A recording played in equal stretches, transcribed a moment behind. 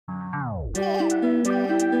Lil'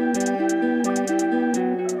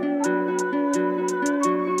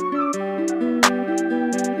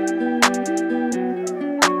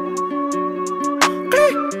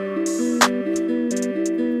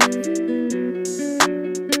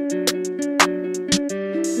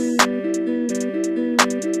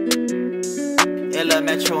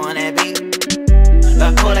 Metro on that beat.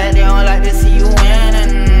 Lil' Kodak, they don't like to see you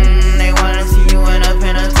winning. They wanna see you in a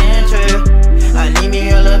penitentiary. I need me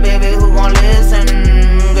a little baby who gon' listen.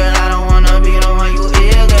 Girl, I don't wanna be the one you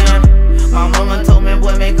ignorant. My mama told me,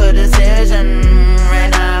 boy, make a decision. Right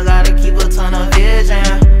now I gotta keep a ton of vision.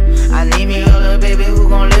 I need me a little baby who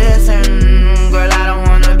gon' listen. Girl, I don't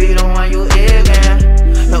wanna be the one you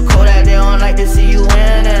ignorant. Lil' Kodak, they don't like to see you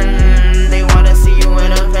winning. They wanna see you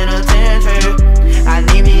in a penitentiary. I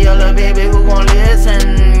need me a little baby who gon' listen.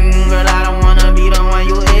 Girl, I don't wanna be the one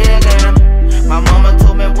you ignorant. My mama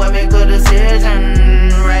told me, boy, make a decision.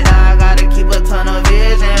 Right now I gotta keep a ton of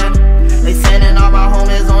vision. They sending all my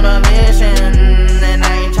homies on a mission, and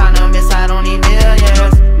I ain't tryna miss out on these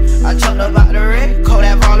millions. I chucked up out the red,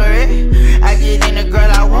 Kodak Volley. I get in the girl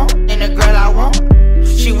I want, in the girl I want.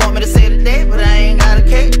 She want me to say today, but I ain't got a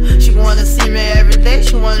cake. She wanna see me every day,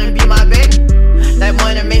 she wanna be my baby. That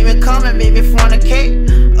money make me come and make me fornicate.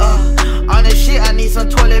 On this shit, I need some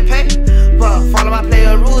toilet paper. Follow my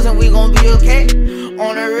player rules and we gon' be okay.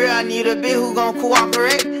 On the real, I need a bitch who gon'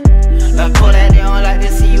 cooperate. Lil' Kodak, they don't like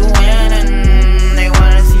to see you winning. They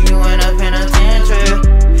wanna see you in a penitentiary.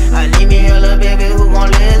 I need me a little baby who gon'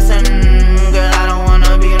 listen. Girl, I don't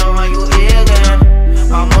wanna be the one you ignorant.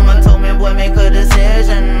 My mama told me, boy, make a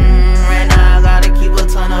decision. Right now I gotta keep a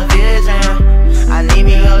ton of vision. I need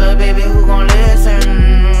me a little baby who gon' listen.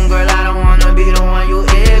 Girl, I don't wanna be the one you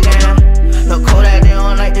ignorant. Lil' Kodak, they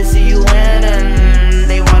don't like to see you winning.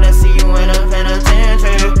 They wanna see you in a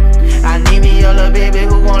penitentiary. I need me a little baby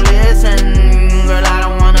who gon' listen. Girl, I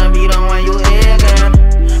don't wanna be the one you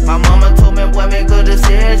ignorant. My mama told me, boy, make a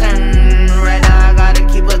decision. Right now I gotta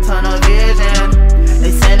keep a ton of vision.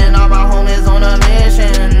 They sending all my homies on a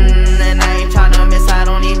mission, and I ain't tryna miss out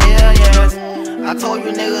on these millions. I told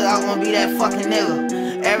you niggas I was gonna be that fucking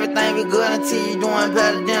nigga. Everything be good until you doing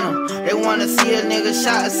better than them. They wanna see a nigga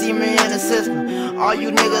shot, see me in the system. All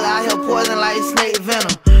you niggas out here poison like snake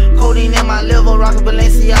venom. Codeine in my liver, rockin'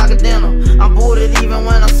 Balenciaga denim. I'm booted even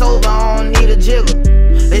when I'm sober, I don't need a jiggle.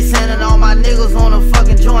 They sending all my niggas on a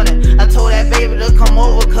fucking joint. I told that baby to come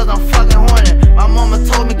over cause I'm fucking horny. My mama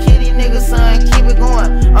told me, kid, these niggas, son, keep it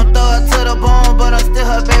going. I'm thug to the bone, but I'm still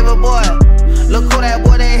her baby boy. Look who that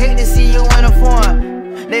boy, they hate to see you in a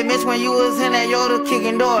form. They miss when you was in that Yoda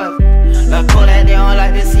kicking doors. Lil' Kodak, they don't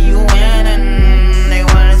like to see you winning. They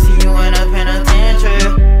wanna see you in a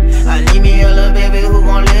penitentiary. I need me a little baby who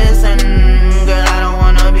gon' listen.